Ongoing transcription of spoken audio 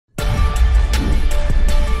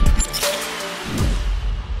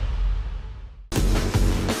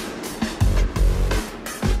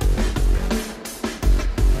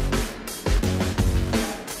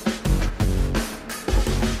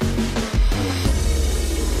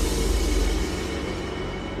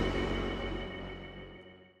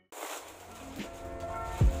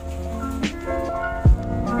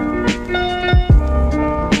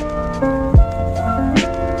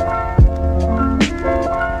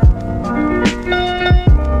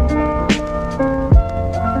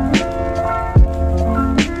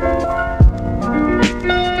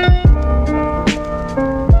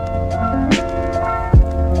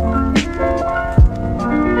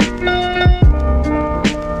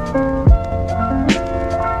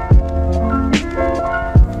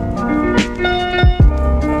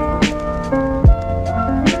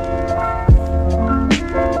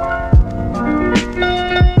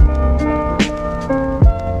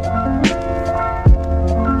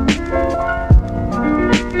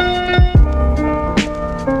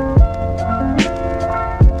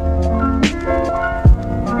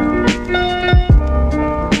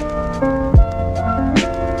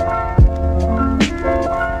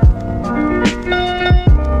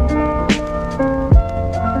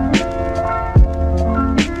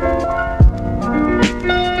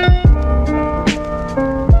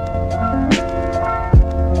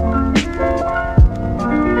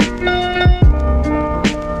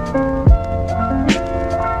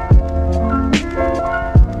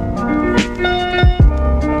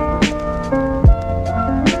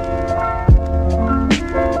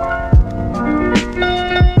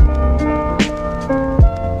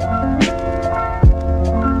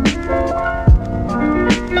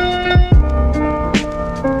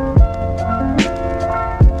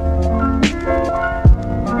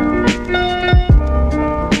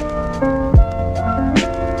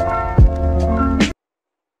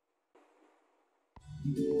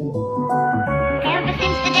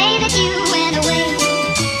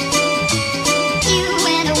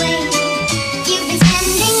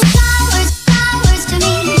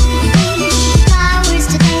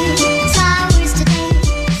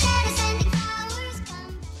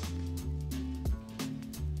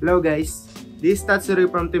Hello guys, this is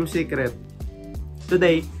Tatsuri from Team Secret.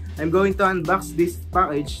 Today, I'm going to unbox this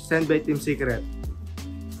package sent by Team Secret.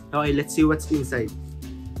 Okay, let's see what's inside.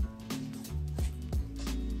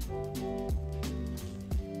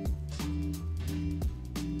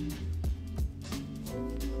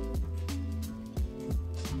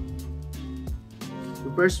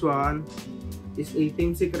 The first one is a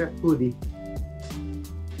Team Secret hoodie.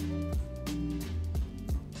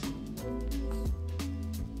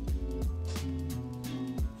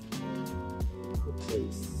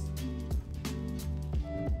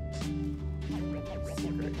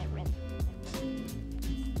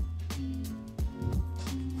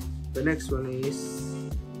 The next one is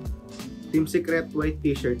Team Secret white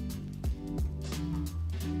t-shirt.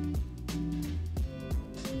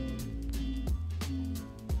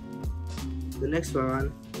 The next one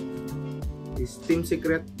is Team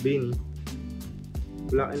Secret beanie,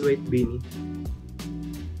 black and white beanie.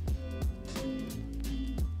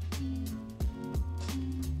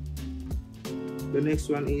 The next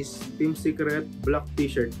one is Team Secret black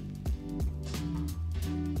t-shirt.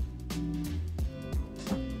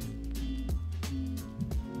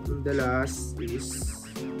 And the last is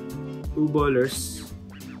 2 ballers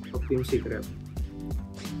of Team Secret.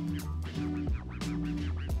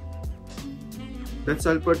 That's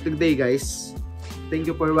all for today guys. Thank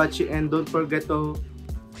you for watching and don't forget to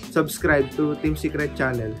subscribe to Team Secret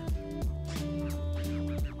channel.